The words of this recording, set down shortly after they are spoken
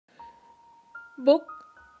Book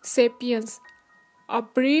Sapiens, A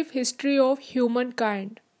Brief History of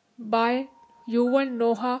Humankind by Yuval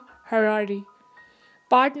Noah Harari.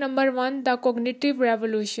 Part number 1, The Cognitive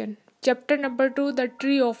Revolution. Chapter number 2, The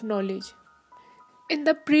Tree of Knowledge. In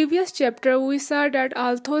the previous chapter, we saw that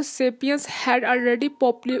although sapiens had already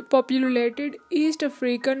populated East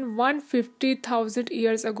African 150,000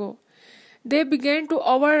 years ago, they began to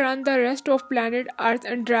overrun the rest of planet Earth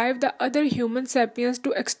and drive the other human sapiens to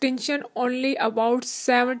extinction only about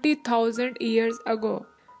 70,000 years ago.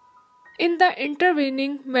 In the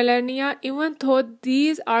intervening millennia, even though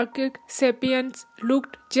these archaic sapiens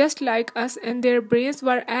looked just like us and their brains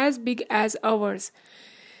were as big as ours,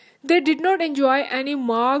 they did not enjoy any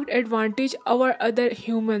marked advantage over other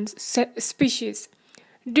human species,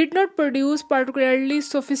 did not produce particularly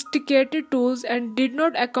sophisticated tools, and did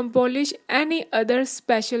not accomplish any other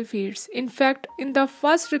special feats. In fact, in the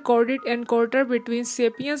first recorded encounter between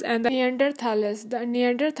sapiens and the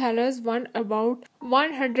Neanderthals won about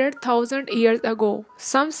 100,000 years ago.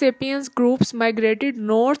 Some sapiens groups migrated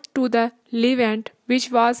north to the Levant,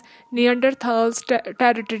 which was Neanderthals'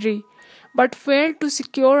 territory, but failed to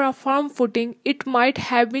secure a firm footing. It might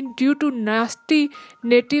have been due to nasty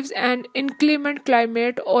natives and inclement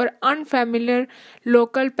climate or unfamiliar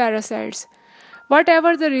local parasites.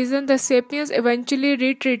 Whatever the reason, the sapiens eventually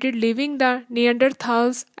retreated, leaving the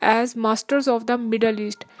Neanderthals as masters of the Middle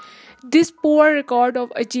East. This poor record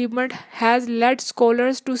of achievement has led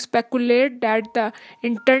scholars to speculate that the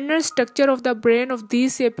internal structure of the brain of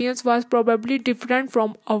these sapiens was probably different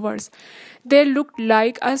from ours. They looked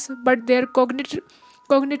like us, but their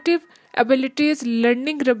cognitive abilities,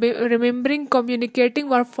 learning, remembering, communicating,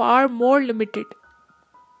 were far more limited.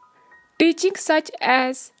 Teachings such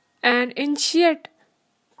as an ancient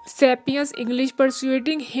Sapiens English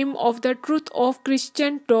persuading him of the truth of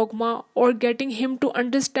Christian dogma or getting him to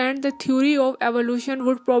understand the theory of evolution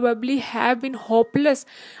would probably have been hopeless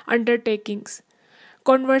undertakings.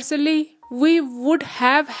 Conversely, we would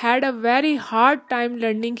have had a very hard time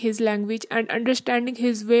learning his language and understanding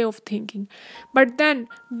his way of thinking. But then,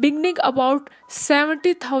 beginning about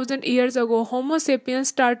 70,000 years ago, Homo sapiens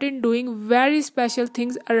started doing very special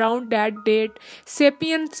things around that date.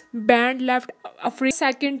 Sapiens band left Africa a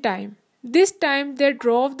second time. This time they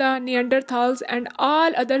drove the Neanderthals and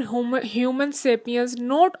all other human sapiens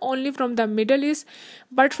not only from the Middle East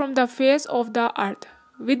but from the face of the earth.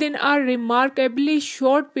 Within a remarkably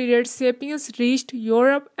short period, sapiens reached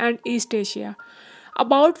Europe and East Asia.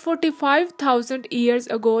 About 45,000 years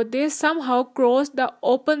ago, they somehow crossed the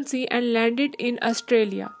open sea and landed in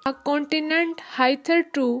Australia, a continent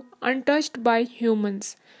hitherto untouched by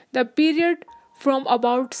humans. The period from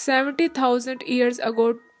about 70,000 years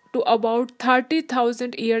ago to about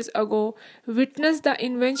 30,000 years ago witnessed the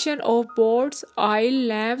invention of boats, oil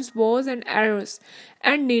lamps, bows and arrows,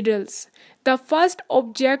 and needles. The first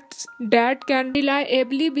objects that can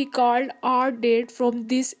reliably be called are date from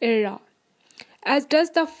this era, as does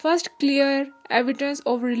the first clear evidence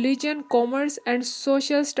of religion, commerce, and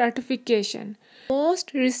social stratification.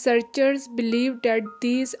 Most researchers believe that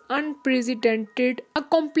these unprecedented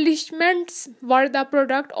accomplishments were the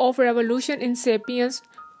product of revolution in sapiens'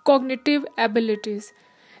 cognitive abilities.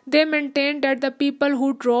 They maintain that the people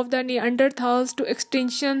who drove the Neanderthals to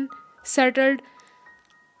extinction settled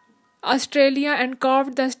Australia and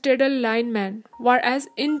carved the straddle line men were as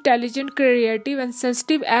intelligent, creative, and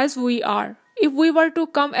sensitive as we are. If we were to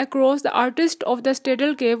come across the artist of the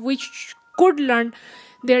straddle cave, we could learn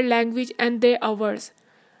their language and they ours.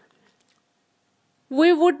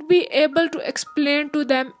 We would be able to explain to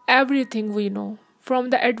them everything we know, from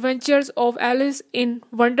the adventures of Alice in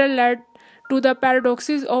Wonderland to the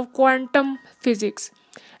paradoxes of quantum physics,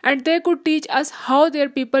 and they could teach us how their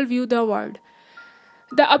people view the world.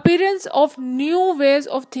 The appearance of new ways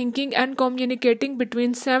of thinking and communicating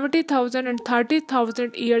between 70,000 and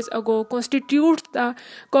 30,000 years ago constitutes the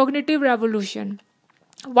cognitive revolution.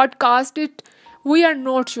 What caused it? We are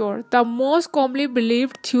not sure. The most commonly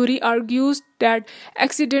believed theory argues that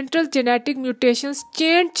accidental genetic mutations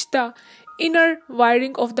changed the inner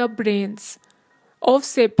wiring of the brains of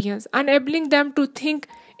sapiens, enabling them to think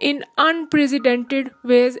in unprecedented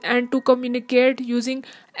ways and to communicate using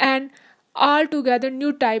an altogether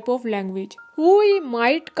new type of language. We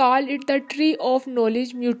might call it the tree of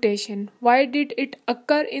knowledge mutation. Why did it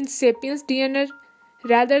occur in sapiens DNA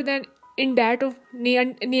rather than in that of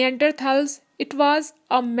Neanderthals? It was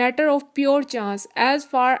a matter of pure chance as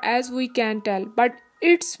far as we can tell, but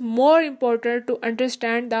it's more important to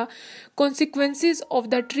understand the consequences of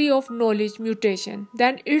the tree of knowledge mutation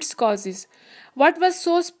than its causes. What was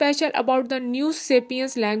so special about the new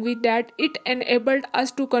sapiens language that it enabled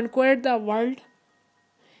us to conquer the world?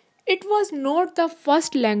 It was not the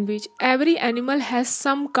first language. Every animal has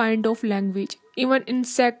some kind of language. Even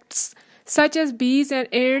insects, such as bees and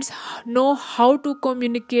ants, know how to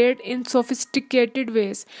communicate in sophisticated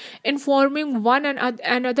ways, informing one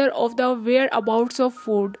another of the whereabouts of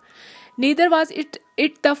food. Neither was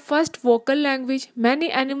it the first vocal language.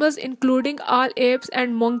 Many animals, including all apes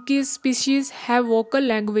and monkey species, have vocal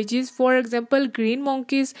languages. For example, green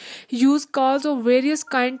monkeys use calls of various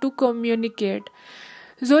kinds to communicate.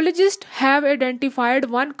 Zoologists have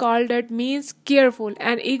identified one call that means careful.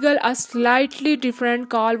 An eagle, a slightly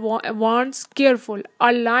different call, warns careful.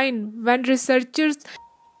 A lion, when researchers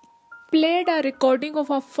played a recording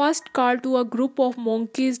of a first call to a group of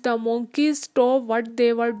monkeys, the monkeys stopped what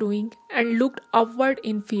they were doing and looked upward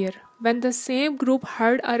in fear. When the same group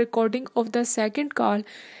heard a recording of the second call,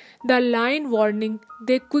 the lion warning,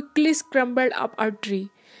 they quickly scrambled up a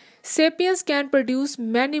tree. Sapiens can produce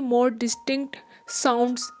many more distinct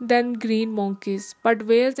sounds than green monkeys, but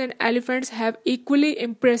whales and elephants have equally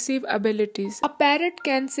impressive abilities. A parrot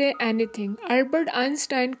can say anything. Albert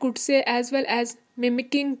Einstein could say, as well as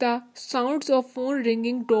mimicking the sounds of phone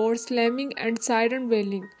ringing, doors slamming, and siren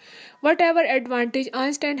wailing. Whatever advantage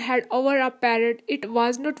Einstein had over a parrot, it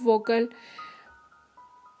was not vocal.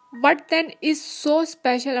 What then is so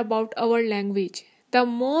special about our language? The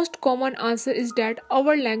most common answer is that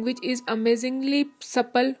our language is amazingly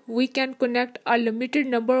supple. We can connect a limited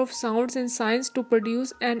number of sounds and signs to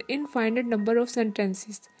produce an infinite number of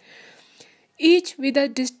sentences, each with a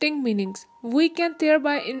distinct meanings. We can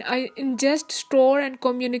thereby ingest, store, and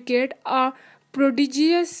communicate a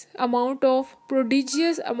prodigious amount of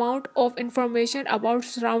information about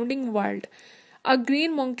surrounding world. A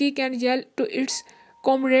green monkey can yell to its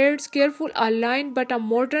comrades, careful a line, but a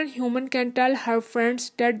modern human can tell her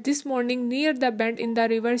friends that this morning near the bend in the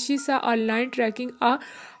river she saw a lion tracking a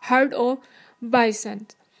herd of bison.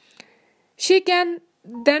 She can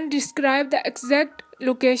then describe the exact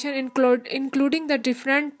location, including the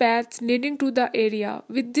different paths leading to the area.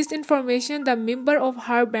 With this information, the member of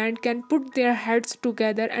her band can put their heads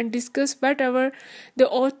together and discuss whatever they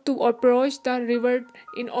ought to approach the river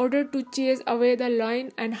in order to chase away the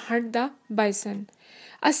lion and hunt the bison.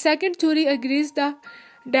 A second theory agrees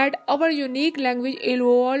that our unique language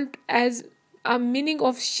evolved as a meaning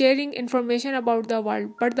of sharing information about the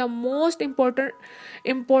world, but the most important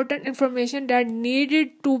information that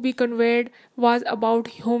needed to be conveyed was about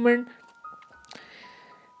human,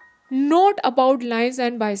 not about lions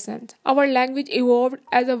and bison. Our language evolved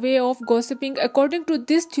as a way of gossiping. According to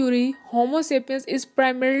this theory, Homo sapiens is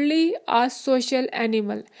primarily a social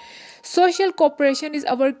animal. Social cooperation is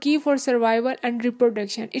our key for survival and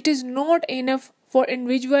reproduction. It is not enough for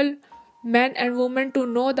individual men and women to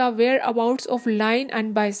know the whereabouts of lion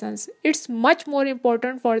and bisons. It's much more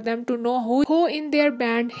important for them to know who in their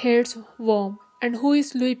band hates worm and who is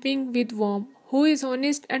sleeping with worm, who is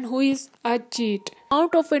honest and who is a cheat.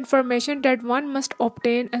 Amount of information that one must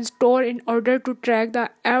obtain and store in order to track the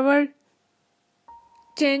ever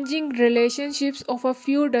changing relationships of a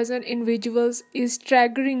few dozen individuals is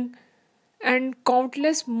staggering, and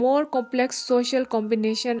countless more complex social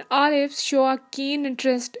combinations. All apes show a keen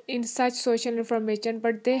interest in such social information,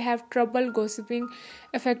 but they have trouble gossiping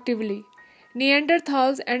effectively.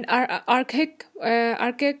 Neanderthals and archaic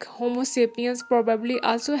Homo sapiens probably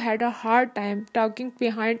also had a hard time talking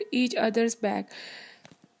behind each other's back,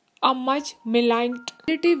 a much maligned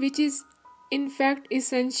ability which is in fact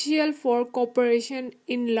essential for cooperation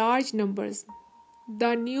in large numbers.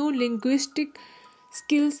 The new linguistic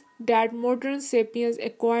skills that modern sapiens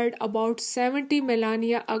acquired about 70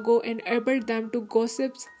 millennia ago enabled them to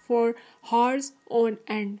gossip for hours on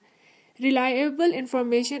end. Reliable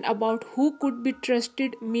information about who could be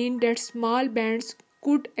trusted meant that small bands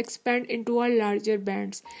could expand into a larger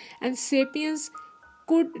bands, and sapiens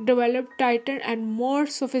could develop tighter and more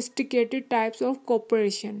sophisticated types of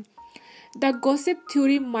cooperation. The gossip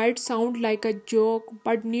theory might sound like a joke,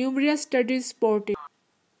 but numerous studies support it.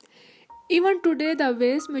 Even today, the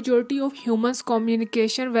vast majority of humans'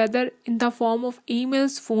 communication, whether in the form of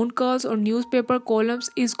emails, phone calls, or newspaper columns,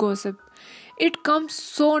 is gossip. It comes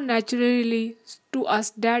so naturally to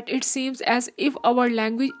us that it seems as if our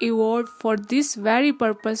language evolved for this very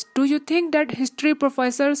purpose. Do you think that history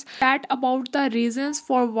professors chat about the reasons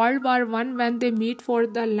for World War I when they meet for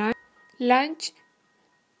the lunch?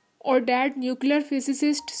 Or that nuclear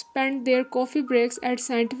physicists spend their coffee breaks at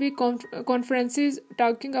scientific conferences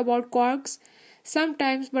talking about quarks?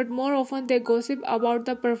 Sometimes, but more often, they gossip about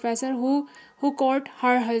the professor who caught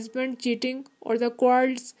her husband cheating, or the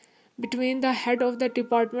quarrels between the head of the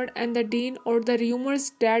department and the dean, or the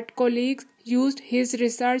rumors that colleagues used his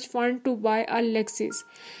research fund to buy a Lexus.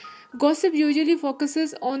 Gossip usually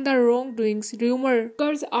focuses on the wrongdoings.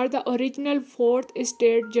 Rumors are the original fourth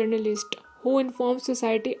estate journalists who inform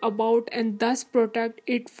society about and thus protect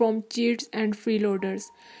it from cheats and freeloaders.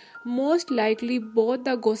 Most likely, both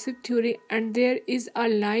the gossip theory and there is a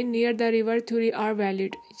line near the river theory are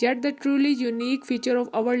valid. Yet, the truly unique feature of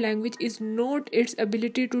our language is not its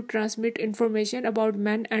ability to transmit information about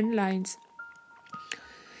men and lions.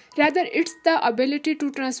 Rather, it's the ability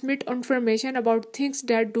to transmit information about things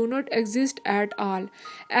that do not exist at all.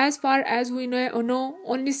 As far as we know,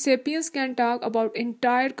 only sapiens can talk about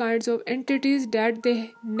entire kinds of entities that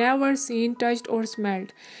they never seen, touched, or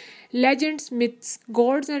smelled. Legends, myths,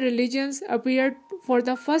 gods, and religions appeared for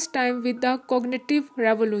the first time with the cognitive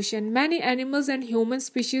revolution. Many animals and human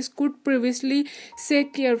species could previously say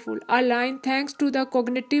careful. A lion, thanks to the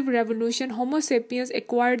cognitive revolution, Homo sapiens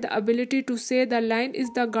acquired the ability to say the lion is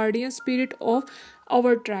the guardian spirit of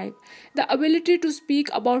our tribe. The ability to speak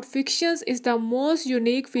about fictions is the most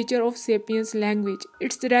unique feature of sapiens language.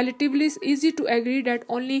 It's relatively easy to agree that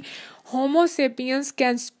only Homo sapiens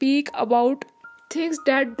can speak about things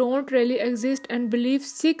that don't really exist and believe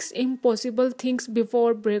six impossible things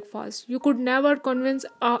before breakfast. You could never convince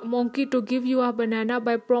a monkey to give you a banana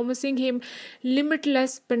by promising him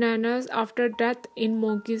limitless bananas after death in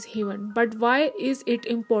monkey's heaven. But why is it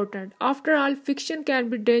important? After all, fiction can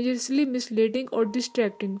be dangerously misleading or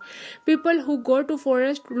distracting. People who go to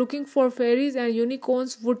forest looking for fairies and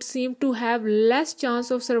unicorns would seem to have less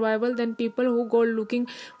chance of survival than people who go looking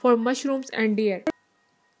for mushrooms and deer.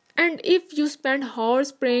 And if you spend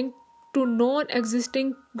hours praying to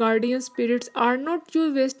non-existing guardian spirits, are not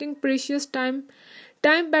you wasting precious time?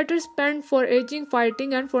 Time better spent foraging,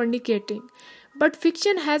 fighting, and fornicating. But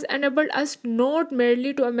fiction has enabled us not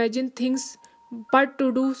merely to imagine things but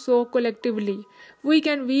to do so collectively. We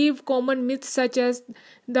can weave common myths such as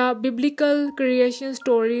the biblical creation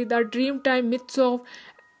story, the dreamtime myths of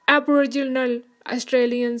Aboriginal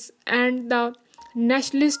Australians, and the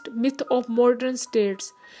nationalist myth of modern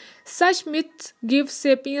states. Such myths give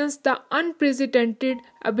sapiens the unprecedented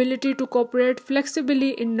ability to cooperate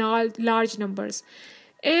flexibly in large numbers.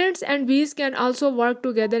 Ants and bees can also work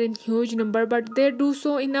together in huge number, but they do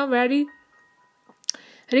so in a very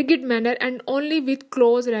rigid manner and only with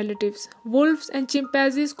close relatives. Wolves and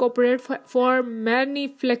chimpanzees cooperate for many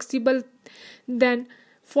than flexible than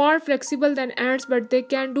ants, but they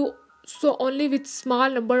can do so only with small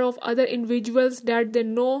number of other individuals that they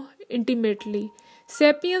know intimately.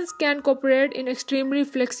 Sapiens can cooperate in extremely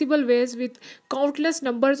flexible ways with countless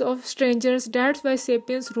numbers of strangers. That's why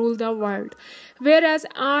sapiens rule the world. Whereas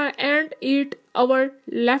ants eat our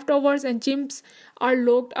leftovers and chimps are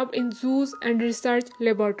locked up in zoos and research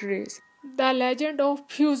laboratories. The legend of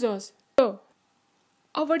fusos.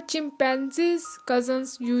 Our chimpanzees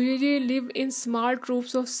cousins usually live in small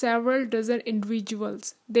troops of several dozen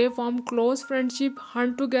individuals. They form close friendship,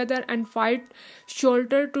 hunt together, and fight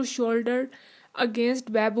shoulder to shoulder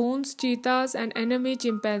against baboons, cheetahs, and enemy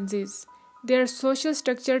chimpanzees. Their social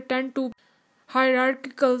structure tend to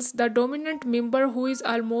hierarchical. The dominant member, who is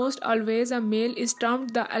almost always a male, is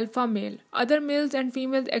termed the alpha male. Other males and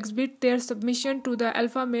females exhibit their submission to the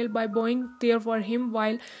alpha male by bowing there for him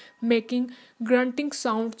while making grunting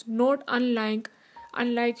sounds, not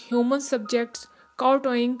unlike human subjects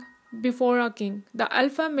kowtowing before a king. The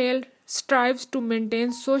alpha male strives to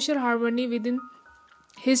maintain social harmony within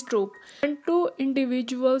his troop. When two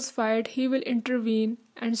individuals fight, he will intervene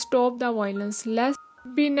and stop the violence. Less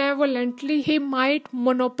benevolently, he might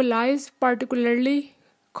monopolize particularly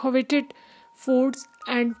coveted foods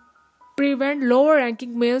and prevent lower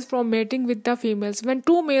ranking males from mating with the females. When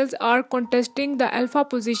two males are contesting the alpha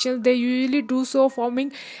positions, they usually do so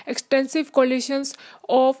forming extensive coalitions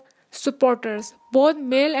of supporters, both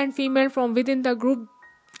male and female from within the group.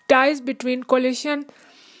 Ties between coalition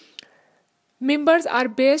members are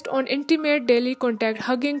based on intimate daily contact,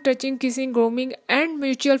 hugging, touching, kissing, grooming, and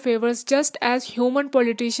mutual favors, just as human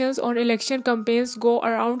politicians on election campaigns go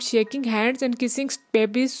around shaking hands and kissing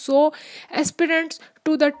babies, so aspirants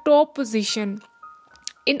to the top position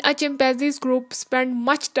in a chimpanzee's group spend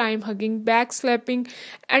much time hugging, backslapping,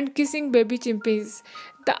 and kissing baby chimpanzees.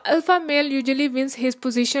 The alpha male usually wins his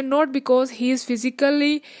position not because he is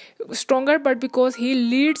physically stronger but because he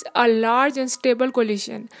leads a large and stable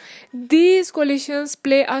coalition. These coalitions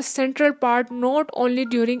play a central part not only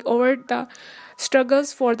during overt the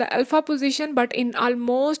struggles for the alpha position but in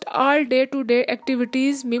almost all day-to-day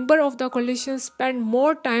activities. Members of the coalition spend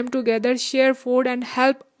more time together, share food, and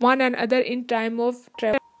help one another in time of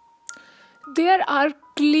trouble. There are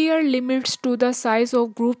clear limits to the size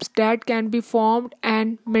of groups that can be formed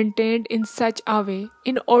and maintained in such a way.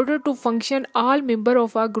 In order to function, all members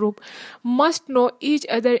of a group must know each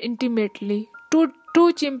other intimately.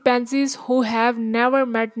 Two chimpanzees who have never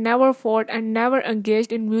met, never fought, and never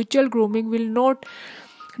engaged in mutual grooming will not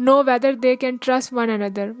know whether they can trust one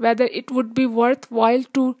another, whether it would be worthwhile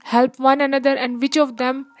to help one another, and which of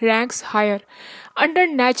them ranks higher. Under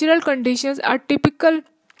natural conditions, a typical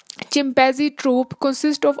chimpanzee troop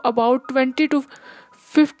consists of about 20 to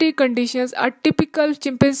 50 conditions. A typical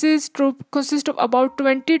chimpanzee's troop consists of about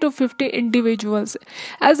 20 to 50 individuals.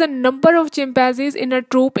 As the number of chimpanzees in a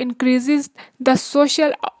troop increases, the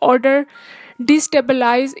social order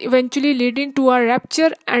destabilizes, eventually leading to a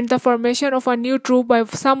rupture and the formation of a new troop by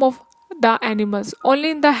some of the animals.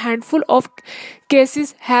 Only in the handful of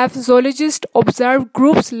cases have zoologists observed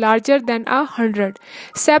groups larger than 100.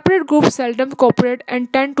 Separate groups seldom cooperate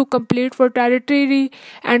and tend to compete for territory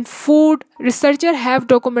and food. Researchers have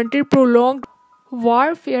documented prolonged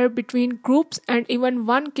warfare between groups and even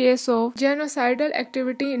one case of genocidal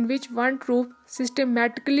activity in which one troop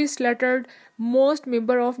systematically slaughtered most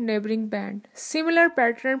members of neighboring band. Similar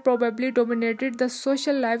pattern probably dominated the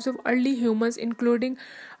social lives of early humans, including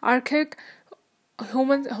archaic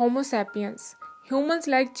Homo sapiens. Humans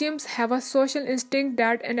like chimps have a social instinct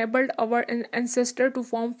that enabled our ancestors to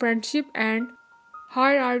form friendship and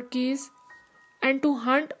hierarchies and to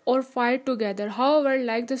hunt or fight together. However,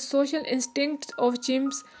 like the social instincts of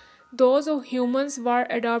chimps, those of humans were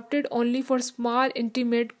adopted only for small,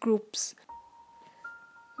 intimate groups.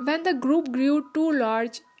 When the group grew too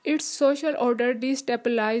large, its social order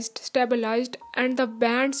stabilized, and the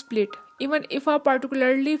band split. Even if a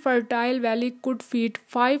particularly fertile valley could feed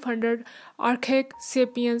 500 archaic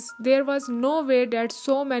sapiens, there was no way that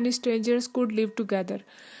so many strangers could live together.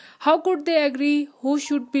 How could they agree who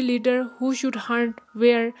should be leader, who should hunt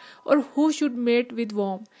where, or who should mate with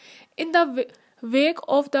whom? In the wake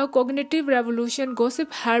of the cognitive revolution,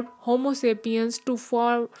 gossip helped Homo sapiens to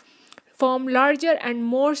form larger and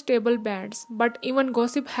more stable bands. But even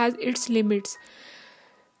gossip has its limits.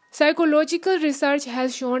 Psychological research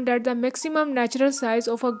has shown that the maximum natural size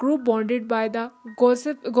of a group bonded by the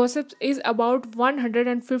gossips is about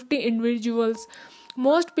 150 individuals.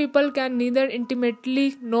 Most people can neither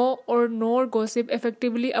intimately know or nor gossip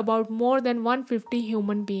effectively about more than 150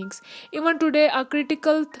 human beings. Even today, a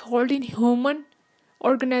critical threshold in human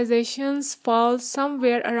organizations falls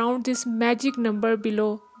somewhere around this magic number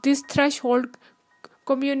below. This threshold,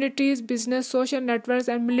 communities, business, social networks,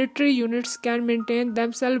 and military units can maintain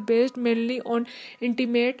themselves based mainly on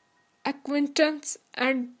intimate acquaintance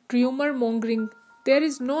and rumor mongering. There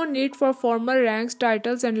is no need for formal ranks,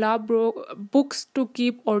 titles, and law books to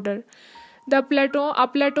keep order. A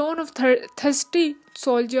platoon of 30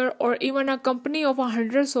 soldiers or even a company of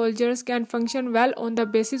 100 soldiers can function well on the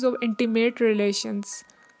basis of intimate relations.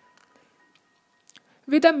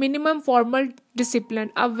 With a minimum formal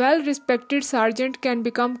discipline, a well respected sergeant can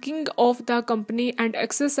become king of the company and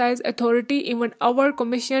exercise authority even over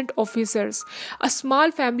commissioned officers. A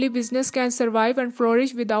small family business can survive and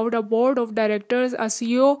flourish without a board of directors, a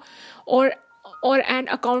CEO, or an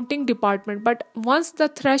accounting department. But once the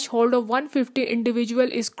threshold of 150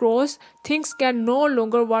 individual is crossed, things can no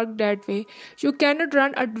longer work that way. You cannot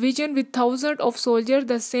run a division with thousands of soldiers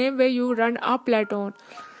the same way you run a platoon.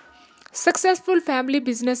 Successful family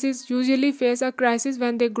businesses usually face a crisis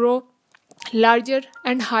when they grow larger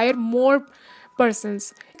and hire more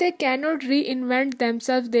persons. If they cannot reinvent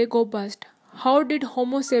themselves, they go bust. How did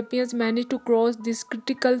Homo sapiens manage to cross this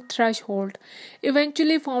critical threshold,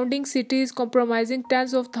 eventually founding cities, compromising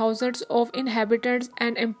tens of thousands of inhabitants,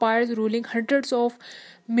 and empires ruling hundreds of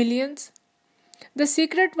millions? The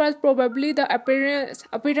secret was probably the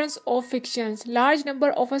appearance of fictions. Large number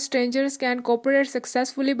of us strangers can cooperate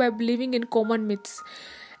successfully by believing in common myths.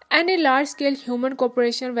 Any large-scale human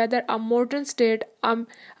cooperation, whether a modern state,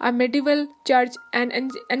 a medieval church, an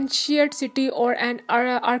ancient city, or an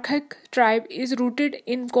archaic tribe, is rooted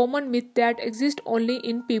in common myths that exist only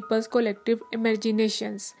in people's collective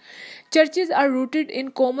imaginations. Churches are rooted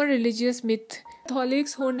in common religious myths.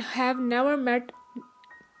 Catholics who have never met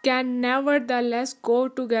can nevertheless go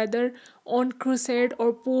together on crusade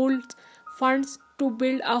or pool funds to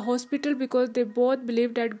build a hospital because they both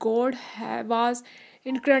believed that God was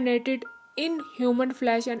incarnated in human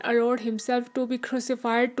flesh and allowed himself to be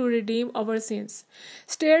crucified to redeem our sins.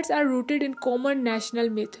 States are rooted in common national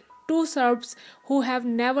myth. Two Serbs who have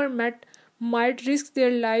never met might risk their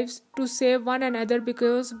lives to save one another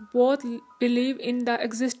because both believe in the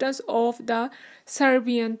existence of the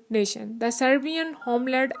Serbian nation, the Serbian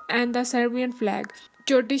homeland, and the Serbian flag.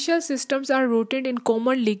 Judicial systems are rooted in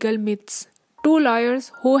common legal myths. Two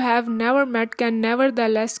lawyers who have never met can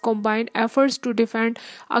nevertheless combine efforts to defend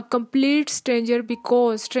a complete stranger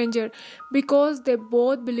because they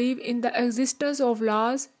both believe in the existence of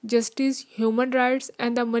laws, justice, human rights,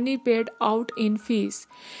 and the money paid out in fees.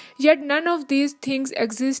 Yet none of these things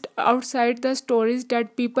exist outside the stories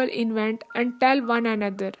that people invent and tell one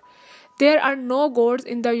another. There are no gods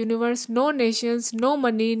in the universe, no nations, no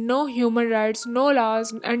money, no human rights, no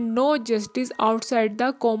laws, and no justice outside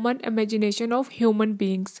the common imagination of human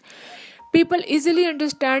beings. People easily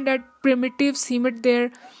understand that primitives cement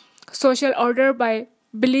their social order by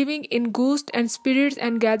believing in ghosts and spirits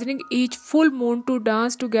and gathering each full moon to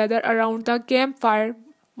dance together around the campfire.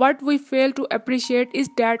 What we fail to appreciate is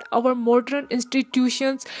that our modern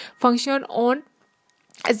institutions function on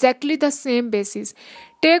exactly the same basis.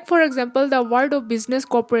 Take, for example, the world of business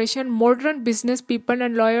corporation. Modern business people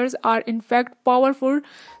and lawyers are, in fact, powerful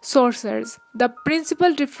sorcerers. The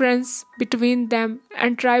principal difference between them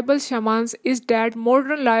and tribal shamans is that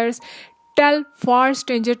modern lawyers tell far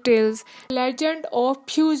stranger tales. The legend of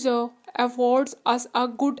Puzo affords us a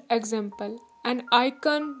good example. An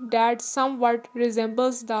icon that somewhat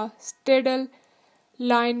resembles the Stedel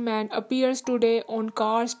lineman appears today on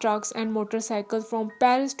cars, trucks, and motorcycles from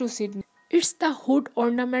Paris to Sydney. It's the hood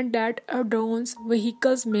ornament that adorns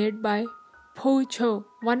vehicles made by Peugeot,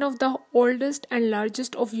 one of the oldest and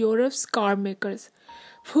largest of Europe's car makers.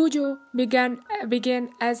 Peugeot began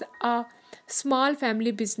as a small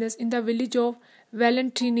family business in the village of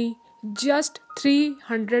Valentini, just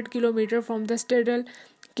 300 kilometers from the Stedel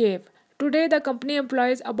Cave. Today, the company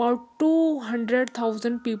employs about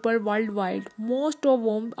 200,000 people worldwide, most of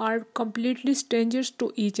whom are completely strangers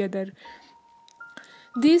to each other.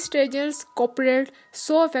 These strangers cooperate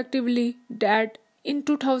so effectively that in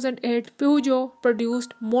 2008, Peugeot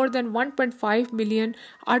produced more than 1.5 million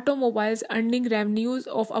automobiles, earning revenues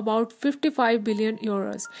of about 55 billion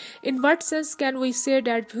euros. In what sense can we say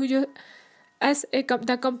that Peugeot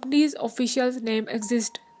the company's official name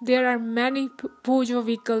exists? There are many Peugeot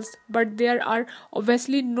vehicles, but they are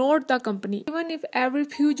obviously not the company. Even if every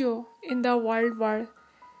Peugeot in the world were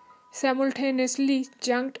simultaneously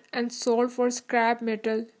junked and sold for scrap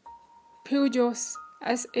metal, Peugeot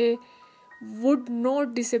SA would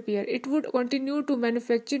not disappear. It would continue to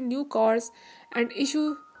manufacture new cars and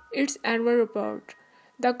issue its annual report.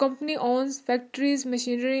 The company owns factories,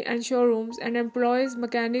 machinery, and showrooms and employs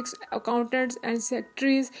mechanics, accountants, and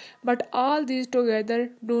secretaries, but all these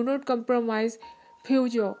together do not compromise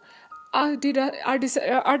Peugeot. A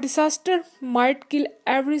disaster might kill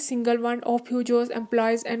every single one of Peugeot's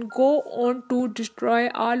employees and go on to destroy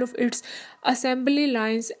all of its assembly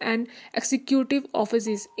lines and executive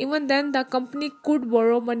offices. Even then, the company could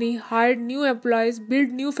borrow money, hire new employees, build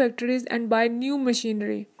new factories, and buy new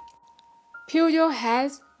machinery. Peugeot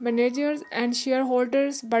has managers and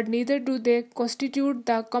shareholders, but neither do they constitute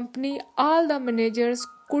the company. All the managers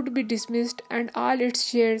could be dismissed and all its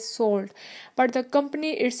shares sold, but the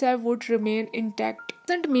company itself would remain intact. It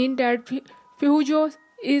doesn't mean that Peugeot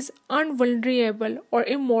is invulnerable or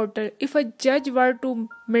immortal. If a judge were to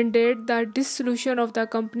mandate the dissolution of the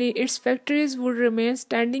company, its factories would remain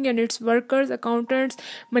standing and its workers, accountants,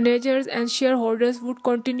 managers, and shareholders would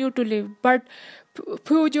continue to live. But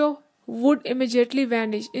Peugeot would immediately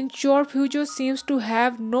vanish. In short, Peugeot seems to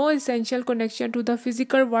have no essential connection to the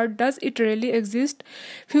physical world. Does it really exist?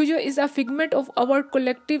 Peugeot is a figment of our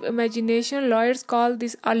collective imagination. Lawyers call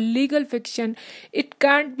this a legal fiction. It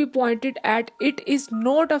can't be pointed at. It is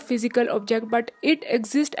not a physical object, but it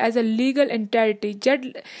exists as a legal entity.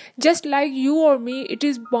 Just like you or me, it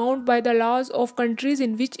is bound by the laws of countries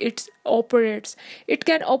in which it operates. It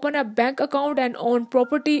can open a bank account and own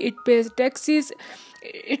property. It pays taxes,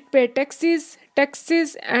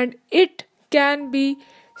 and it can be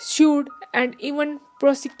sued and even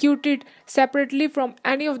prosecuted separately from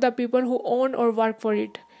any of the people who own or work for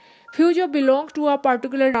it. Peugeot belongs to a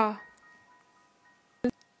particular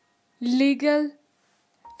legal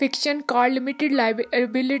fiction called limited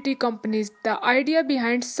liability companies. The idea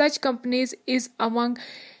behind such companies is among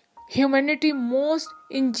humanity's most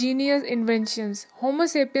ingenious inventions. Homo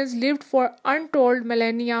sapiens lived for untold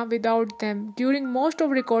millennia without them. During most of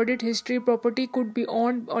recorded history, property could be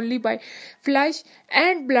owned only by flesh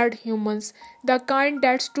and blood humans, the kind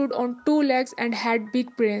that stood on two legs and had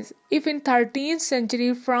big brains. If in 13th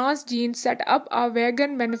century France Jean set up a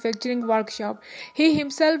wagon manufacturing workshop, he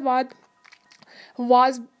himself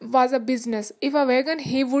was a business. If a wagon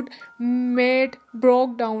he would made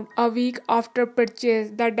broke down a week after purchase,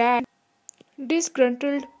 the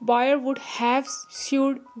disgruntled buyer would have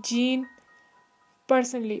sued Jean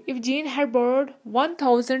personally. If Jean had borrowed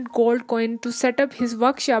 1,000 gold coin to set up his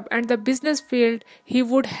workshop and the business failed, he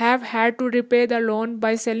would have had to repay the loan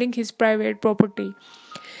by selling his private property.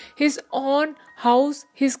 His own house,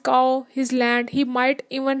 his cow, his land. He might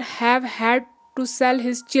even have had to sell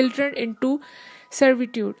his children into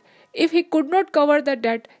servitude. If he could not cover the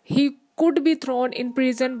debt, he could be thrown in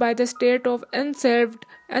prison by the state of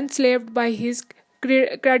enslaved by his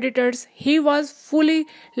creditors. He was fully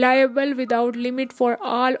liable without limit for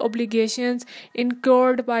all obligations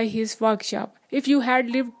incurred by his workshop. If you had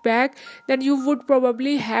lived back, then you would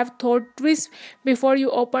probably have thought twice before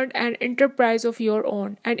you opened an enterprise of your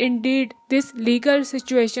own. And indeed, this legal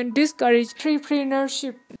situation discouraged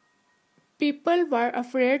entrepreneurship. People were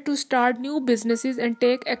afraid to start new businesses and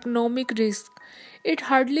take economic risks. It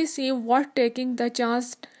hardly seemed worth taking the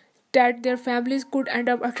chance that their families could end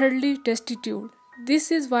up utterly destitute.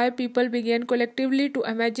 This is why people began collectively to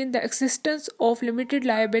imagine the existence of limited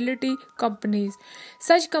liability companies.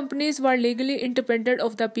 Such companies were legally independent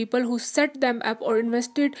of the people who set them up or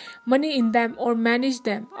invested money in them or managed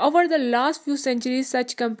them. Over the last few centuries,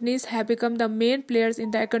 such companies have become the main players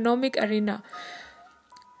in the economic arena.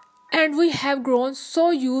 And we have grown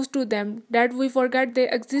so used to them that we forget they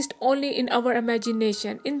exist only in our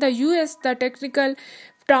imagination. In the US, the technical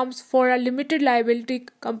terms for a limited liability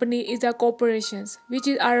company is a corporation, which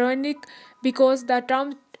is ironic because the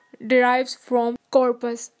term derives from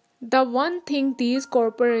corpus, the one thing these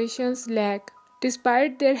corporations lack.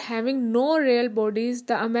 Despite their having no real bodies,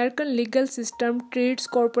 the American legal system treats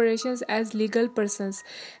corporations as legal persons,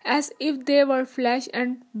 as if they were flesh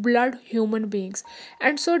and blood human beings.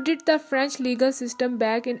 And so did the French legal system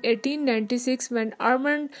back in 1896 when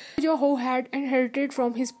Armand Peugeot, who had inherited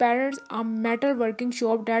from his parents a metalworking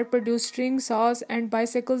shop that produced string saws and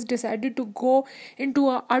bicycles, decided to go into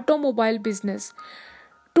an automobile business.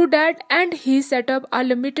 To that end, he set up a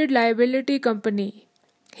limited liability company.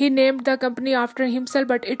 He named the company after himself,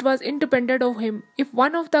 but it was independent of him. If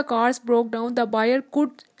one of the cars broke down, the buyer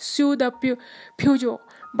could sue the Peugeot,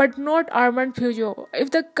 but not Armand Peugeot.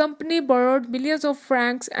 If the company borrowed millions of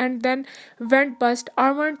francs and then went bust,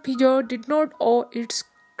 Armand Peugeot did not owe its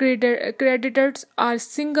creditors a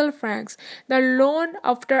single francs. The loan,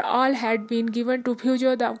 after all, had been given to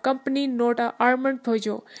Peugeot, the company, not Armand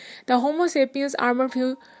Peugeot. The Homo sapiens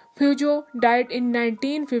Armand Peugeot died in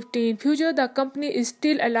 1915. Peugeot, the company, is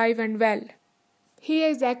still alive and well. He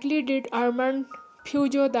exactly did Armand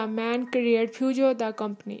Peugeot, the man, create Peugeot, the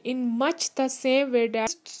company, in much the same way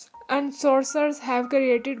that and sorcerers have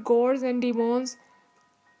created gods and demons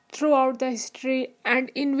throughout the history,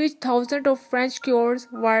 and in which thousands of French cures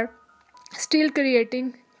were still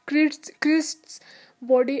creating Christ's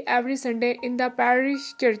body every Sunday in the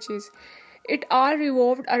parish churches. It all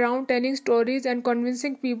revolved around telling stories and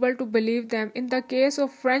convincing people to believe them. In the case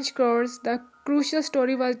of French cures, the crucial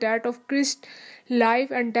story was that of Christ's life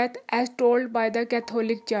and death as told by the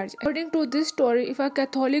Catholic Church. According to this story, if a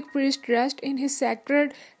Catholic priest dressed in his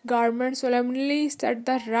sacred garment solemnly said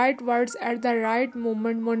the right words at the right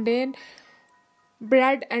moment, mundane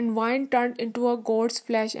bread and wine turned into a goat's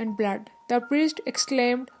flesh and blood. The priest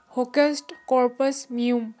exclaimed, "Hocus corpus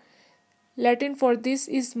meum," Latin for "this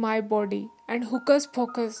is my body," and "hocus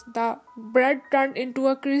pocus," the bread turned into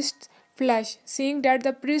a Christ's flesh. Seeing that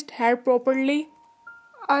the priest had properly,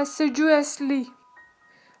 assiduously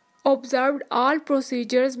observed all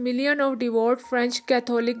procedures, millions of devout French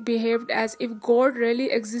Catholics behaved as if God really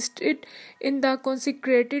existed in the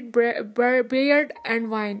consecrated bread and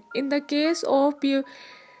wine. In the case of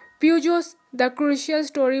Peugeot, the crucial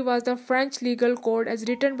story was the French legal code as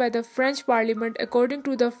written by the French Parliament. According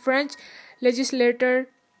to the French legislator,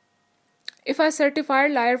 if a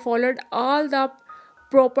certified liar followed all the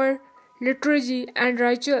proper liturgy and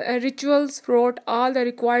rituals, wrote all the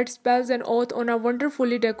required spells and oaths on a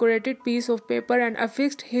wonderfully decorated piece of paper, and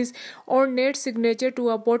affixed his ornate signature to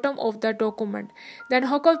the bottom of the document, then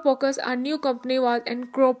hocus pocus, a new company was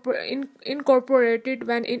incorporated.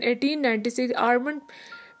 When in 1896 Armand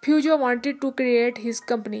Peugeot wanted to create his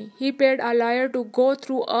company, he paid a lawyer to go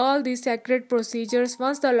through all these sacred procedures.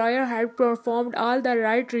 Once the lawyer had performed all the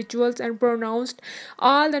right rituals and pronounced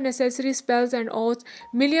all the necessary spells and oaths,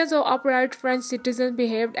 millions of upright French citizens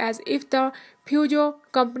behaved as if the Peugeot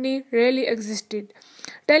company really existed.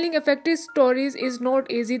 Telling effective stories is not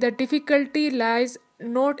easy. The difficulty lies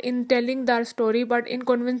not in telling the story but in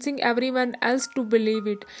convincing everyone else to believe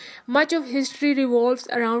it. Much of history revolves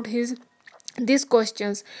around his these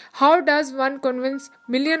questions. How does one convince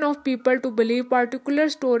millions of people to believe particular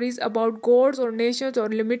stories about gods or nations or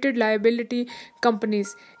limited liability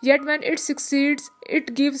companies? Yet when it succeeds,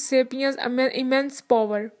 it gives Sapiens immense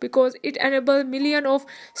power because it enables millions of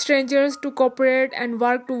strangers to cooperate and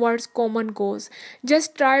work towards common goals.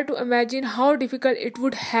 Just try to imagine how difficult it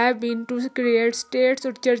would have been to create states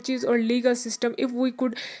or churches or legal system if we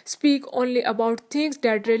could speak only about things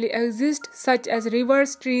that really exist, such as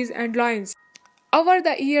rivers, trees, and lions. Over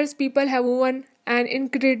the years, people have woven an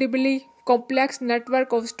incredibly complex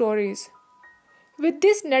network of stories. With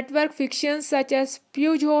this network, fictions such as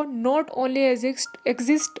Pujo not only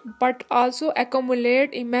exist but also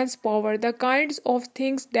accumulate immense power. The kinds of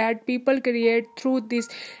things that people create through this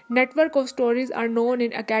network of stories are known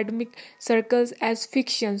in academic circles as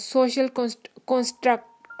fictions, social constructs,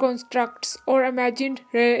 or imagined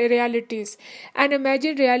realities. An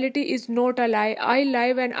imagined reality is not a lie. I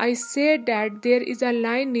lie when I say that there is a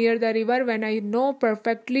line near the river when I know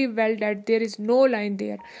perfectly well that there is no line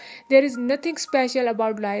there. There is nothing special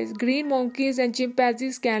about lies. Green monkeys and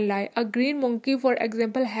chimpanzees can lie. A green monkey, for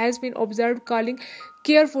example, has been observed calling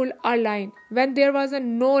careful a line when there was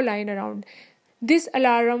no line around. This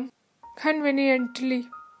alarm conveniently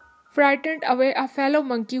frightened away a fellow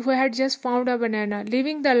monkey who had just found a banana,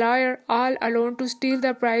 leaving the liar all alone to steal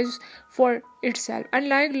the prize for itself.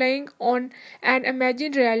 Unlike lying on an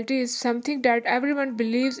imagined reality is something that everyone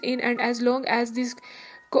believes in, and as long as this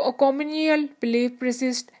communal belief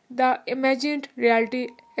persists, the imagined reality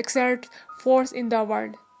exerts force in the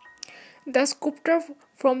world. The sculptor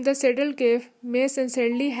from the Saddle Cave may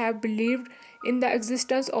sincerely have believed in the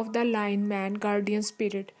existence of the lion man guardian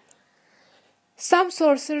spirit. Some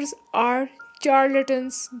sorcerers are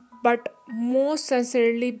charlatans, but most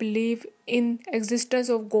sincerely believe in existence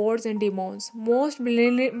of gods and demons. Most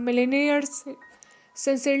millionaires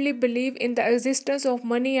sincerely believe in the existence of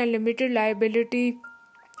money and limited liability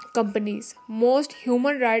companies. Most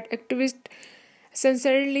human rights activists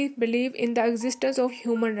sincerely believe in the existence of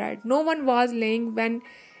human rights. No one was lying when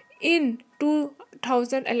in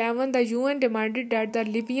 2011 the UN demanded that the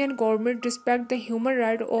Libyan government respect the human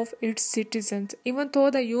rights of its citizens. Even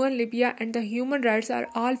though the UN, Libya and the human rights are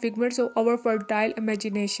all figments of our fertile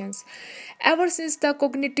imaginations. Ever since the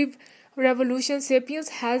cognitive revolution, Sapiens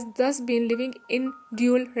has thus been living in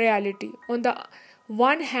dual reality. On the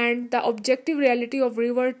one hand, the objective reality of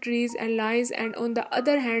river, trees, and lions, and on the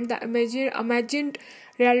other hand, the imagined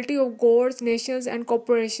reality of gods, nations, and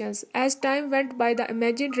corporations. As time went by, the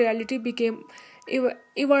imagined reality became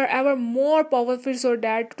ever more powerful, so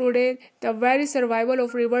that today the very survival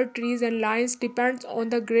of river, trees, and lions depends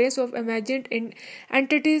on the grace of imagined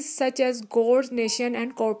entities such as gods, nations,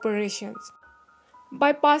 and corporations.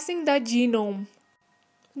 Bypassing the genome,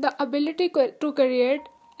 the ability to create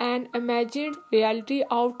an imagined reality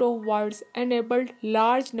out of words enabled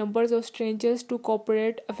large numbers of strangers to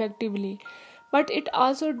cooperate effectively. But it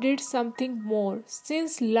also did something more.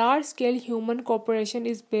 Since large scale human cooperation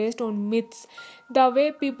is based on myths, the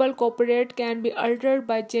way people cooperate can be altered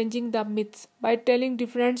by changing the myths. By telling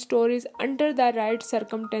different stories under the right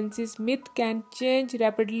circumstances, myth can change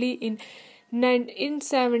rapidly. In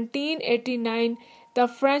 1789, the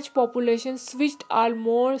French population switched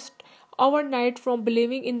almost overnight from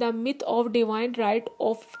believing in the myth of divine right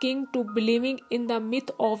of king to believing in the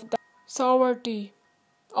myth of the sovereignty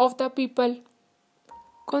of the people.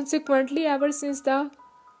 Consequently, ever since the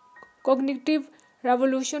cognitive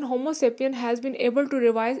revolution, Homo sapiens has been able to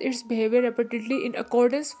revise its behavior rapidly in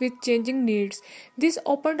accordance with changing needs. This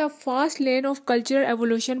opened a vast lane of cultural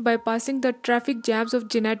evolution, bypassing the traffic jams of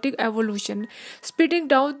genetic evolution. Speeding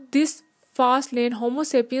down this fast lane, Homo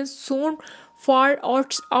sapiens soon far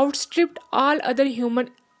outstripped all other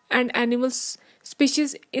human and animal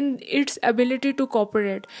species in its ability to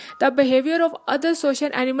cooperate. The behavior of other social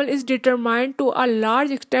animals is determined to a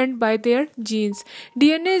large extent by their genes.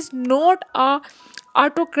 DNA is not a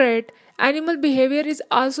autocrat. Animal behavior is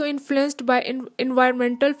also influenced by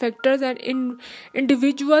environmental factors and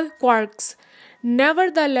individual quirks.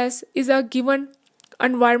 Nevertheless, is a given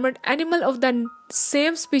environment, animal of the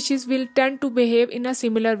same species will tend to behave in a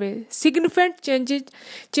similar way. Significant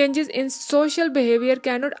changes in social behavior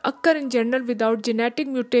cannot occur in general without genetic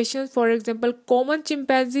mutations. For example, common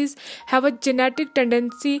chimpanzees have a genetic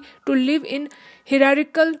tendency to live in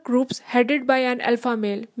hierarchical groups headed by an alpha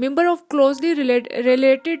male. Members of closely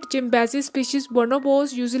related chimpanzee species,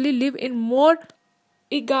 bonobos, usually live in more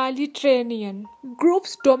egalitarian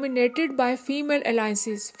groups dominated by female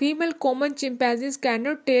alliances. Female common chimpanzees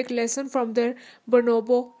cannot take lessons from their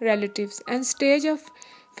bonobo relatives and stage a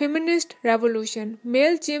Feminist revolution.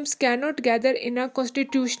 Male chimps cannot gather in a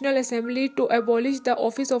constitutional assembly to abolish the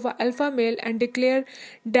office of an alpha male and declare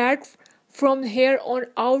that from here on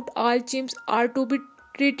out all chimps are to be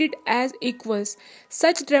treated as equals.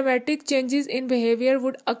 Such dramatic changes in behavior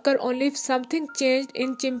would occur only if something changed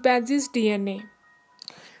in chimpanzees' DNA.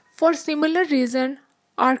 For similar reason,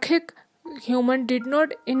 archaic human did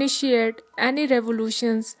not initiate any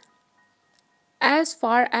revolutions. As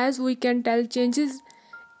far as we can tell, changes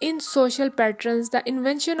in social patterns, the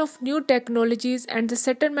invention of new technologies, and the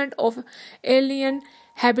settlement of alien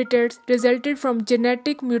habitats resulted from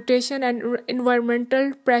genetic mutation and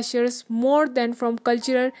environmental pressures more than from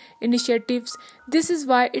cultural initiatives. This is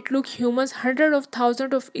why it took humans hundreds of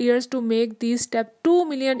thousands of years to make these steps 2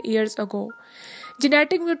 million years ago.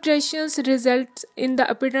 Genetic mutations result in the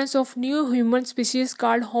appearance of new human species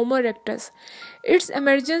called Homo erectus. Its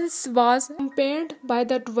emergence was accompanied by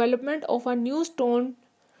the development of a new stone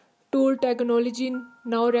tool technology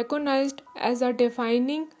now recognized as a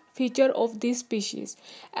defining feature of this species.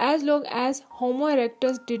 As long as Homo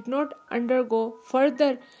erectus did not undergo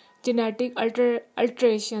further genetic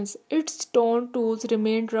alterations, its stone tools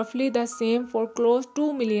remained roughly the same for close to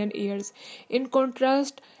 2 million years. In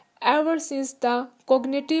contrast, ever since the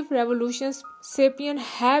cognitive revolutions, sapiens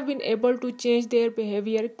have been able to change their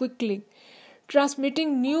behavior quickly,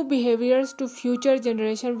 transmitting new behaviors to future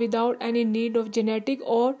generations without any need of genetic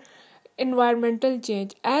or environmental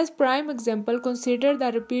change. As prime example, consider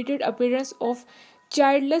the repeated appearance of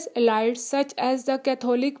childless elites such as the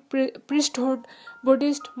Catholic priesthood,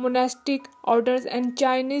 Buddhist monastic orders, and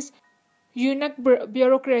Chinese eunuch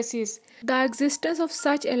bureaucracies. The existence of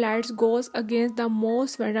such elites goes against the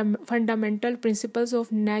most fundamental principles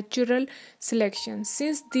of natural selection,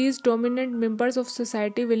 since these dominant members of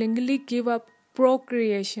society willingly give up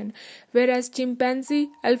procreation, whereas chimpanzee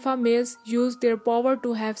alpha males use their power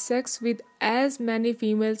to have sex with as many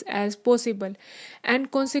females as possible, and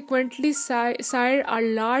consequently sire a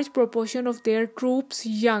large proportion of their troops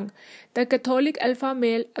young. The Catholic alpha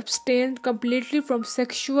male abstained completely from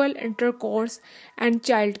sexual intercourse and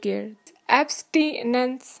childcare.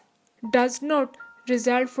 Abstinence does not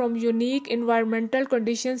result from unique environmental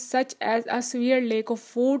conditions such as a severe lack of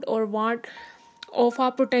food or want of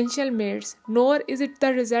our potential mates, nor is it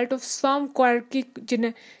the result of some quirky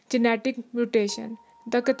genetic mutation.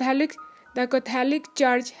 The Catholic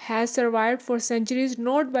Church has survived for centuries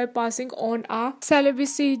not by passing on a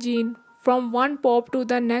celibacy gene from one pope to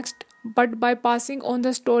the next, but by passing on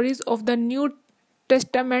the stories of the New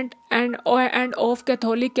Testament and of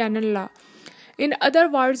Catholic canon law. In other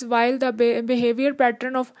words, while the behavior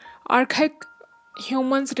pattern of archaic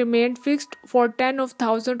humans remained fixed for tens of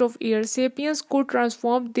thousands of years, sapiens could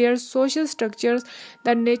transform their social structures,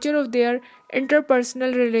 the nature of their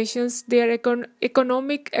interpersonal relations, their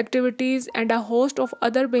economic activities, and a host of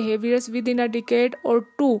other behaviors within a decade or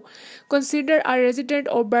two. Consider a resident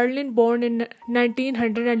of Berlin born in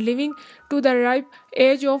 1900 and living to the ripe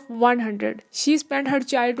age of 100. She spent her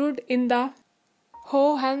childhood in the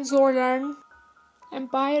Hohenzollern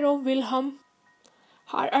Empire of Wilhelm,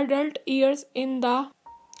 her adult years in the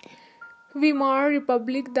Weimar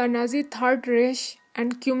Republic, the Nazi Third Reich,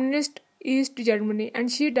 and Communist East Germany,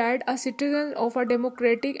 and she died a citizen of a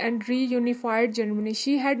democratic and reunified Germany.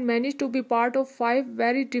 She had managed to be part of 5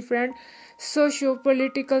 very different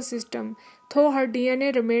socio-political systems, though her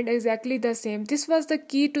DNA remained exactly the same. This was the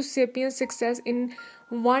key to sapiens' success in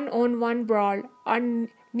one-on-one brawl. A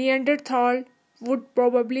Neanderthal would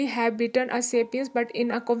probably have beaten a sapiens, but in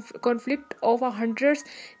a conflict of hundreds,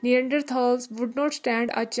 Neanderthals would not stand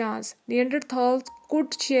a chance. Neanderthals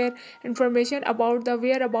could share information about the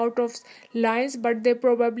whereabouts of lions, but they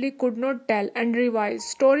probably could not tell and revise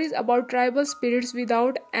stories about tribal spirits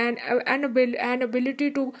without an ability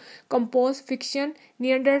to compose fiction.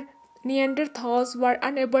 Neanderthals were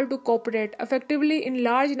unable to cooperate effectively in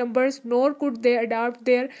large numbers, nor could they adapt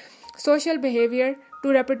their social behavior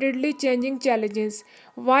to rapidly changing challenges.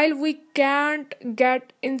 While we can't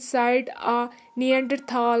get inside a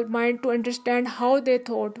Neanderthal mind to understand how they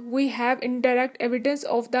thought, we have indirect evidence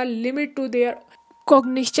of the limit to their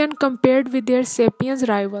cognition compared with their sapiens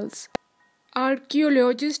rivals.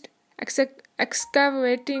 Archaeologists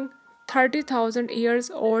excavating 30,000 years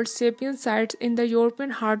old sapien sites in the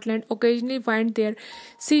European heartland occasionally find their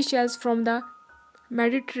seashells from the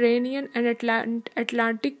Mediterranean and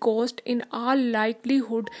Atlantic coast. In all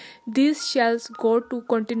likelihood, these shells go to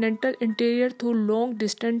continental interior through long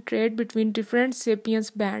distance trade between different sapiens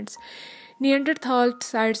bands. Neanderthal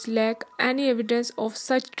sites lack any evidence of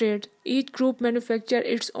such trade. Each group manufactured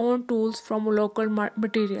its own tools from local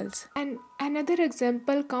materials. And Another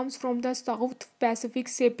example comes from the South Pacific.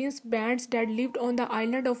 Sapiens bands that lived on the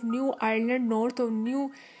island of New Ireland north of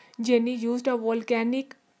New Guinea used a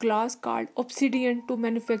volcanic glass called obsidian to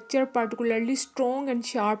manufacture particularly strong and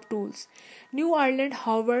sharp tools. New Ireland,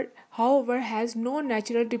 however, has no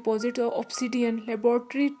natural deposits of obsidian.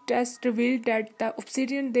 Laboratory tests revealed that the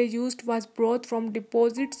obsidian they used was brought from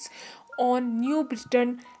deposits on New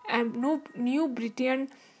Britain,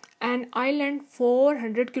 an island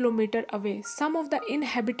 400 kilometers away. Some of the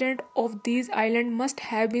inhabitants of these islands must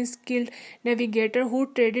have been skilled navigators who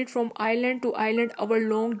traded from island to island over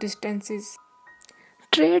long distances.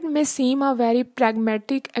 Trade may seem a very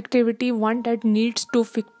pragmatic activity, one that needs two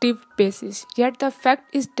fictive bases. Yet the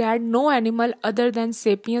fact is that no animal other than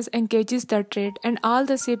sapiens engages the trade, and all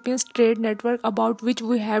the sapiens trade network about which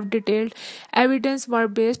we have detailed evidence were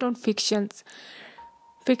based on fictions.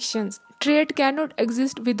 Trade cannot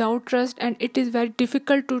exist without trust, and it is very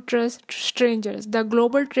difficult to trust strangers. The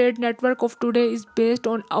global trade network of today is based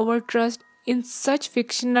on our trust in such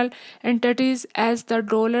fictional entities as the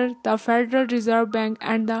dollar, the Federal Reserve Bank,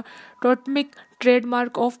 and the totemic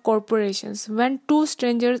trademark of corporations. When two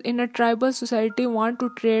strangers in a tribal society want to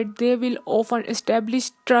trade, they will often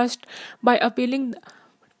establish trust by appealing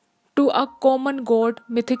to a common god,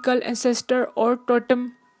 mythical ancestor, or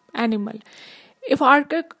totem animal. If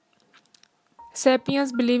archaic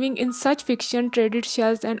sapiens believing in such fiction traded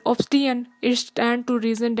shells and obsidian, it stands to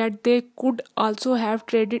reason that they could also have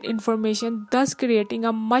traded information, thus creating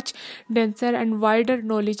a much denser and wider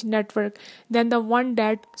knowledge network than the one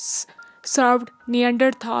that served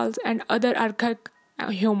Neanderthals and other archaic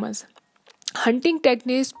humans. Hunting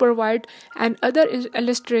techniques provide another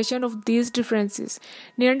illustration of these differences.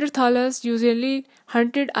 Neanderthals usually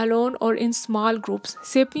hunted alone or in small groups.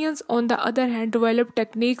 Sapiens, on the other hand, developed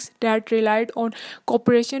techniques that relied on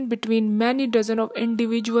cooperation between many dozen of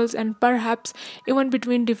individuals and perhaps even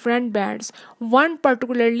between different bands. One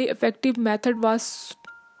particularly effective method was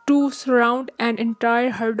to surround an entire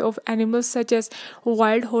herd of animals such as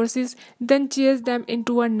wild horses, then chase them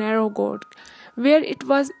into a narrow gorge where it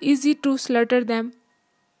was easy to slaughter them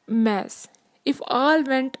mass. If all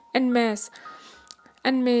went en masse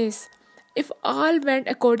and maze. If all went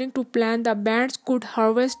according to plan, the bands could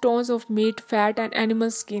harvest tons of meat, fat, and animal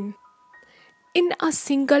skin in a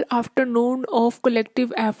single afternoon of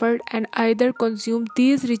collective effort and either consume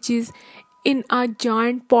these riches in a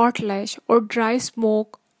giant potlatch or dry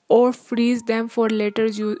smoke or freeze them for later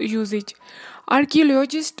usage.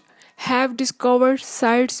 Archaeologists have discovered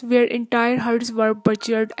sites where entire herds were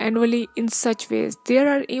butchered annually in such ways. There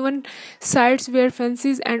are even sites where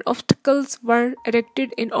fences and obstacles were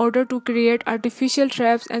erected in order to create artificial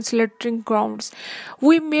traps and slaughtering grounds.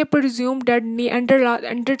 We may presume that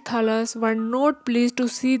Neanderthals were not pleased to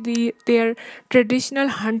see their traditional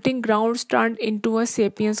hunting grounds turned into a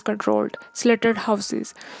sapiens controlled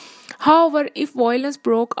slaughterhouses. However, if violence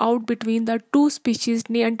broke out between the two species,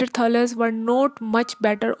 Neanderthals were not much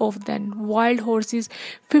better off than wild horses.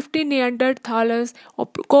 50 Neanderthals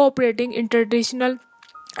cooperating in traditional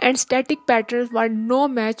and static patterns were no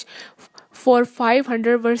match for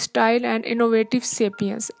 500 versatile and innovative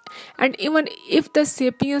sapiens. And even if the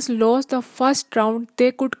sapiens lost the first round,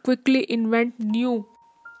 they could quickly invent new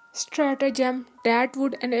stratagem that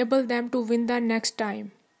would enable them to win the next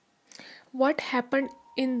time. What happened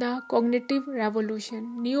in the cognitive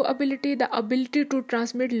revolution? New ability, the ability to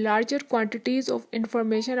transmit larger quantities of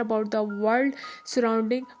information about the world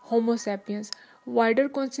surrounding Homo sapiens. Wider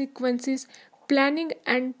consequences, planning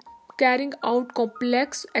and carrying out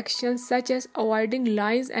complex actions such as avoiding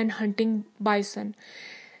lions and hunting bison.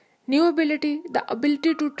 New ability, the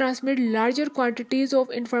ability to transmit larger quantities of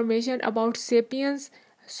information about sapiens'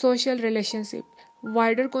 social relationship.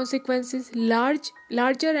 Wider consequences,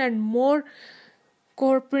 larger and more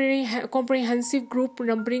comprehensive group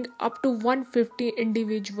numbering up to 150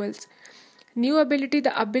 individuals. New ability,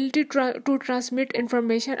 the ability to transmit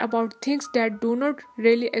information about things that do not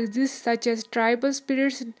really exist, such as tribal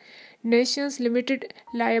spirits, nations, limited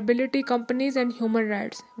liability companies, and human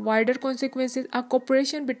rights. Wider consequences, a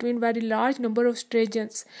cooperation between very large number of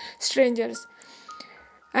strangers.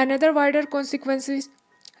 Another wider consequence is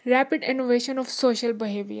rapid innovation of social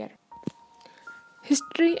behavior.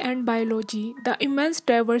 History and biology. The immense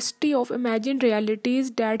diversity of imagined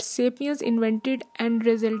realities that sapiens invented and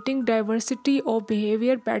resulting diversity of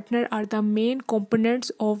behavior patterns are the main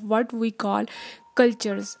components of what we call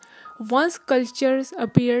cultures. Once cultures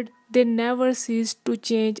appeared, they never ceased to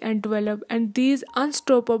change and develop, and these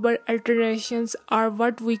unstoppable alterations are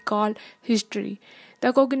what we call history.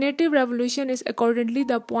 The cognitive revolution is accordingly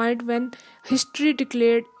the point when history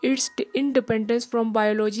declared its independence from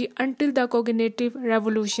biology. Until the cognitive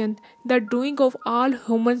revolution, the doing of all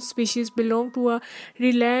human species belonged to a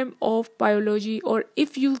realm of biology, or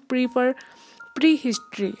if you prefer,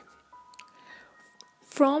 prehistory.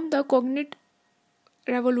 From the cognitive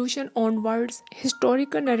revolution onwards,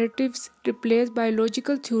 historical narratives replaced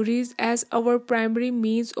biological theories as our primary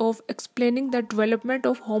means of explaining the development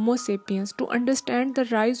of Homo sapiens. To understand the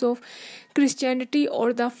rise of Christianity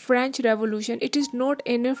or the French Revolution, it is not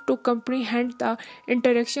enough to comprehend the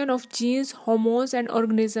interaction of genes, hormones, and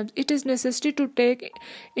organisms. It is necessary to take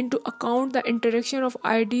into account the interaction of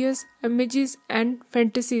ideas, images, and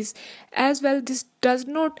fantasies as well. This does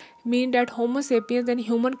not mean that Homo sapiens and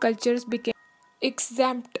human cultures became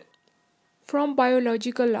exempt from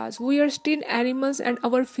biological laws. We are still animals, and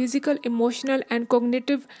our physical, emotional, and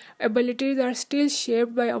cognitive abilities are still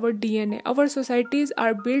shaped by our DNA. Our societies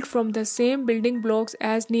are built from the same building blocks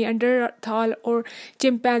as Neanderthal or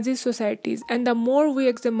chimpanzee societies, and the more we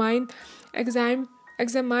examine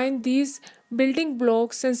these building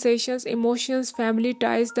blocks, sensations, emotions, family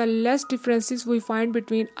ties, the less differences we find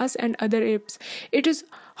between us and other apes. It is,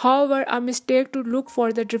 however, a mistake to look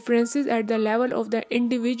for the differences at the level of the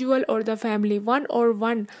individual or the family. One or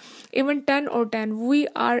one, even 10 or 10. We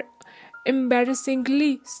are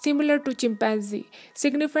embarrassingly similar to chimpanzee.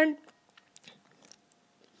 Significant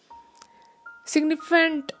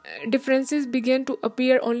differences begin to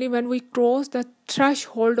appear only when we cross the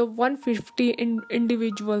threshold of 150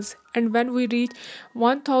 individuals, and when we reach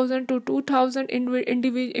 1000 to 2000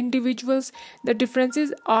 individuals, the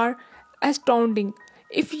differences are astounding.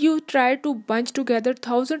 If you try to bunch together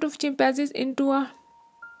thousands of chimpanzees into a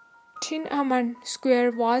Tiananmen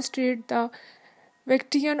Square, Wall Street, the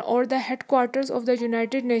Vatican, or the headquarters of the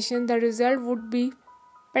United Nations, the result would be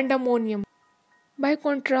pandemonium. By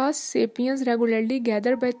contrast, sapiens regularly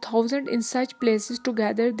gather by thousands in such places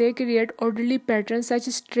together. They create orderly patterns such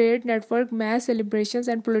as trade, network, mass celebrations,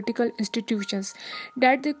 and political institutions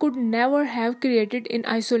that they could never have created in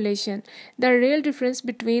isolation. The real difference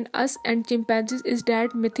between us and chimpanzees is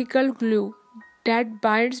that mythical glue that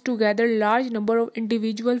binds together large number of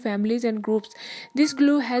individual families and groups. This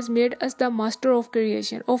glue has made us the master of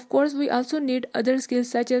creation. Of course, we also need other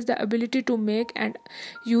skills such as the ability to make and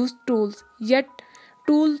use tools. Yet,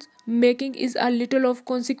 tools making is a little of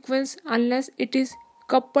consequence unless it is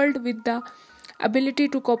coupled with the ability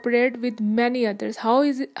to cooperate with many others. How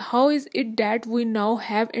is it that we now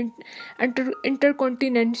have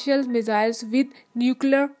intercontinental missiles with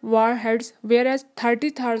nuclear warheads, whereas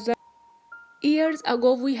 30,000 years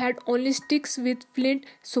ago we had only sticks with flint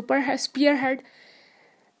spearhead?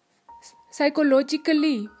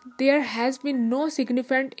 Psychologically, there has been no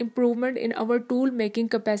significant improvement in our tool making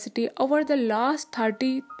capacity over the last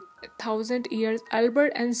 30,000 years.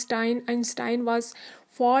 Albert Einstein was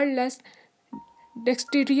far less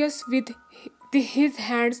dexterous with his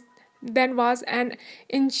hands than was an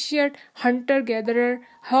ancient hunter-gatherer.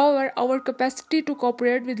 However, our capacity to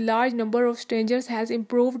cooperate with large number of strangers has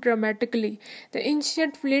improved dramatically. The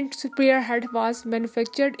ancient flint spearhead was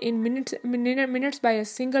manufactured in minutes by a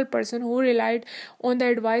single person who relied on the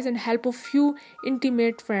advice and help of few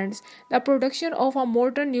intimate friends. The production of a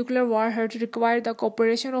modern nuclear warhead required the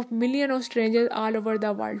cooperation of millions of strangers all over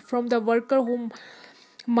the world, from the worker who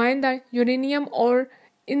mine the uranium or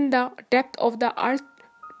in the depth of the earth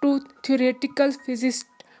to theoretical physicists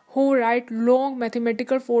who write long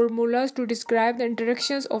mathematical formulas to describe the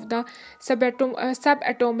interactions of the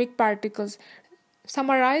subatomic particles.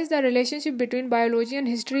 Summarize the relationship between biology and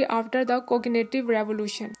history after the cognitive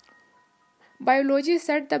revolution. Biology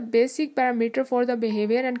set the basic parameter for the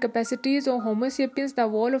behavior and capacities of Homo sapiens. The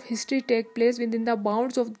whole of history takes place within the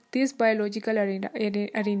bounds of this biological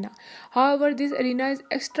arena. However, this arena is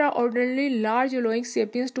extraordinarily large, allowing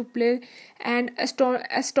sapiens to play an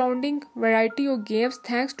astounding variety of games.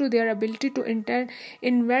 Thanks to their ability to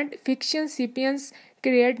invent fiction, sapiens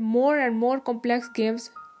create more and more complex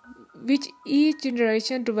games, which each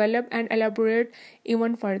generation develop and elaborate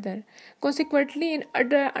even further. Consequently, in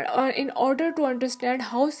order to understand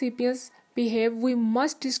how sapiens behave, we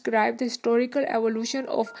must describe the historical evolution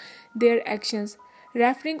of their actions.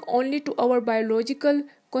 Referring only to our biological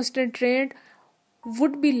constraint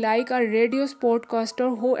would be like a radio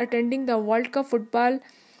sportcaster who, attending the World Cup football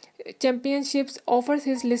championships, offers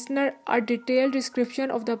his listener a detailed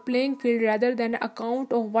description of the playing field rather than an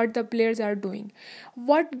account of what the players are doing.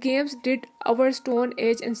 What games did our Stone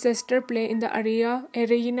Age ancestors play in the arena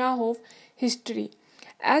of history?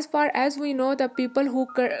 As far as we know, the people who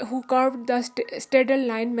carved the Staddle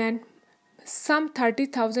line some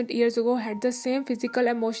 30,000 years ago had the same physical,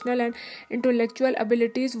 emotional, and intellectual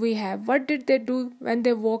abilities we have. What did they do when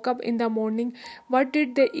they woke up in the morning? What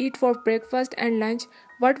did they eat for breakfast and lunch?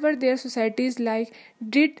 What were their societies like?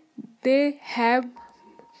 Did they have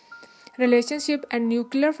relationship and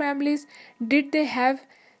nuclear families? Did they have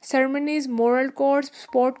ceremonies, moral codes,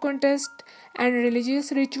 sport contests, and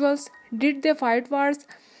religious rituals? Did they fight wars?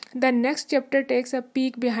 The next chapter takes a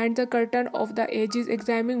peek behind the curtain of the ages,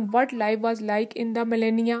 examining what life was like in the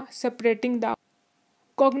millennia, separating the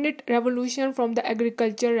cognitive revolution from the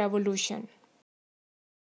agricultural revolution.